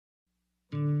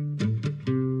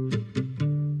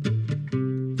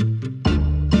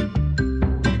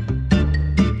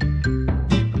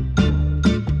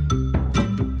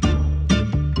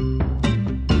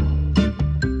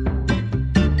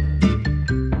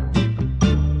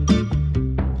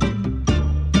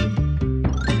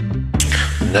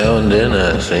Now and then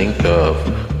I think of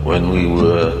when we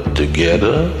were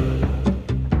together,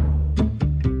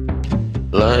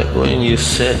 like when you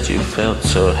said you felt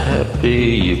so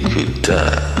happy you could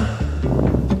die.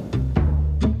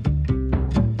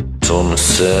 Told me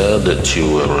sad that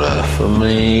you were right for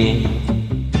me,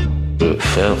 but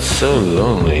felt so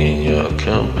lonely in your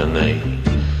company.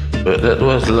 But that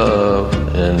was love,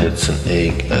 and it's an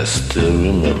ache I still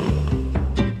remember.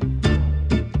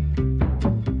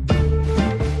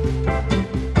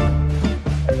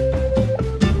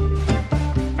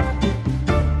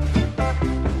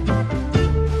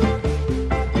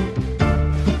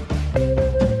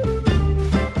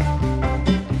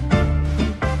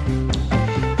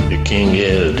 You can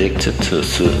get addicted to a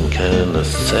certain kind of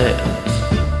sadness,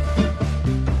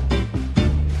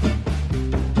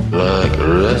 like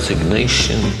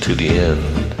resignation to the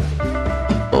end,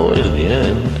 always the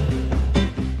end.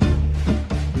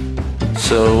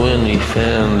 So when we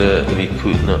found that we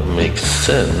could not make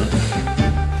sense,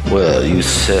 well, you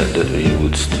said that we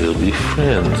would still be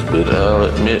friends, but I'll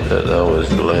admit that I was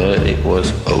glad it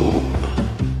was over.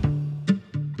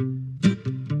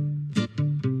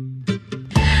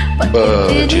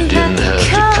 But you didn't have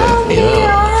to cut me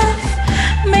off,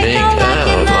 make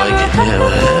out like it never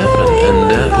happened, and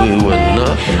that we were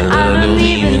nothing, and I don't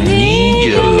even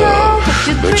need your love.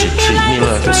 But you treat me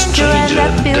like a stranger,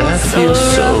 and that feels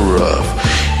so rough.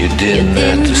 You didn't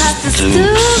have to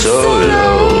stoop so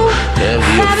low, have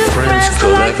your friends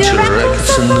collect your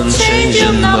records and then change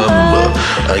your number.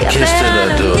 I guess that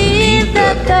I don't need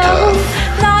that tough.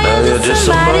 Now you're just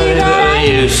somebody that I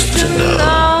used to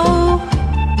know.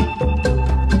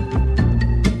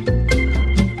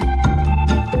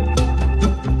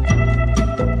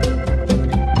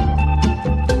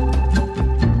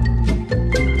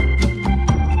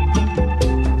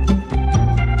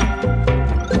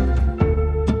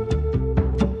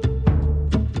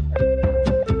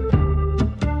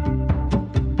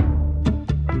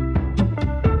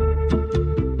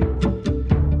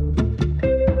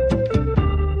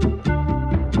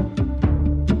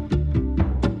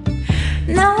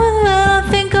 Now and then I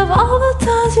think of all the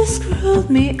times you screwed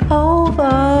me over,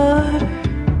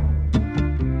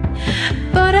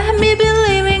 but I may be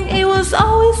believing it was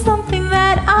always something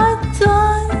that I'd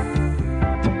done.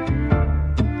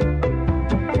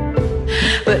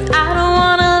 But I don't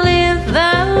wanna live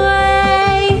that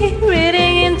way,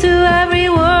 reading into every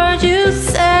word you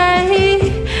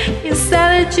say. You said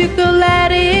that you could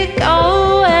let it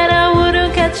go, and I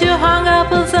wouldn't catch you hung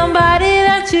up on somebody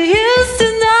that you used to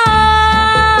know.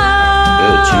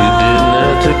 You didn't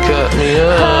have to cut me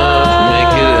off,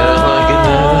 make it out like it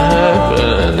never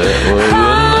happened, and that way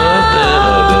we're nothing.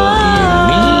 I don't even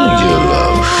need your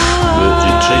love, but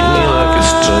you treat me like a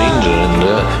stranger, and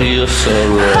that feels so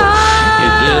rough. You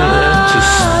didn't have to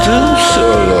stoop so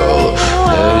low,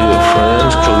 have your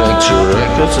friends collect your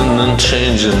records and then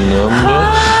change your number.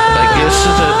 I guess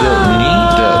that I don't need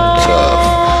that tough.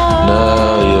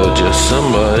 Now you're just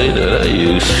somebody that I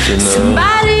used to know.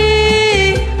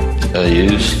 I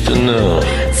used to know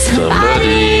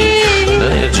somebody.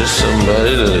 Now you're just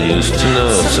somebody that I used to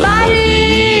know.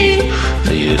 Somebody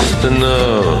I used to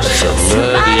know.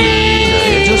 Somebody. Now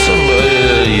you're just somebody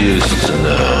that I used to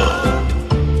know.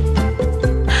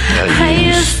 I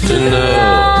used to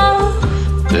know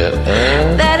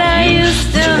that I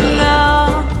used to know.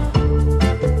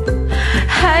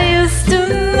 I used to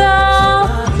know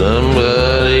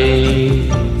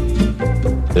somebody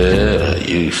that I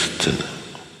used to know.